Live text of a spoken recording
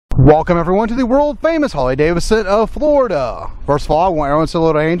Welcome everyone to the world famous Harley-Davidson of Florida. First of all, I want everyone to say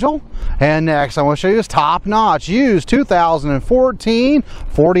hello to Angel. And next I want to show you this top-notch used 2014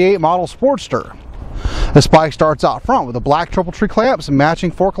 48 model Sportster. This bike starts out front with the black triple tree clamps and matching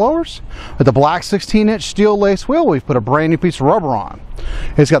fork lowers. With the black 16-inch steel lace wheel, we've put a brand new piece of rubber on.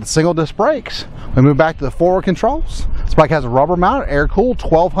 It's got the single disc brakes. We move back to the forward controls. This bike has a rubber mounted air-cooled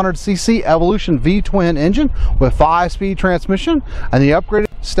 1200cc Evolution V-twin engine with 5-speed transmission and the upgraded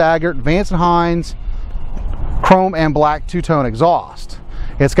staggered Vance & Hines chrome and black two-tone exhaust.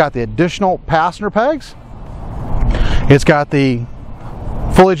 It's got the additional passenger pegs. It's got the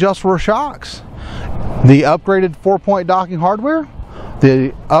fully adjustable shocks, the upgraded 4-point docking hardware,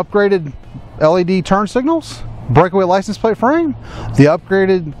 the upgraded LED turn signals, breakaway license plate frame, the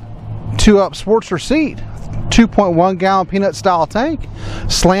upgraded 2-up Sportster seat, 2.1 gallon peanut style tank,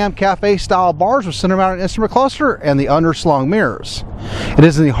 slam cafe style bars with center mounted instrument cluster, and the underslung mirrors. It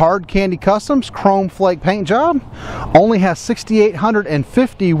is in the Hard Candy Customs chrome flake paint job. Only has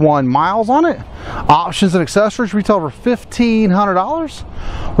 6,851 miles on it. Options and accessories retail for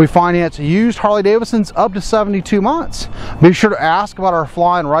 $1,500. We finance used Harley-Davidsons up to 72 months. Be sure to ask about our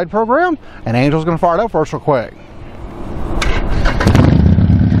fly and ride program, and Angel's going to fire it up for us real quick.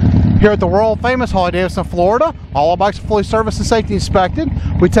 Here at the world famous Harley-Davidson, Florida, all our bikes are fully serviced and safety inspected.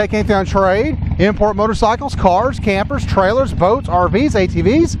 We take anything on trade, import motorcycles, cars, campers, trailers, boats, RVs,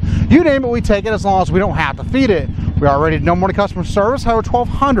 ATVs, you name it, we take it as long as we don't have to feed it. We are ready to no morning customer service, over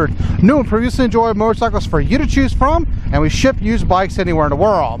 1,200 new and previously enjoyed motorcycles for you to choose from, and we ship used bikes anywhere in the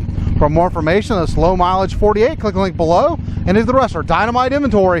world. For more information on this low mileage 48, click the link below, and if the rest of our dynamite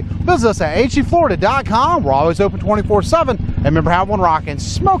inventory, visit us at heflorida.com. We're always open 24/7, and remember, have one rockin',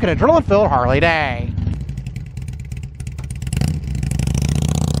 smoking a drilling filled Harley day.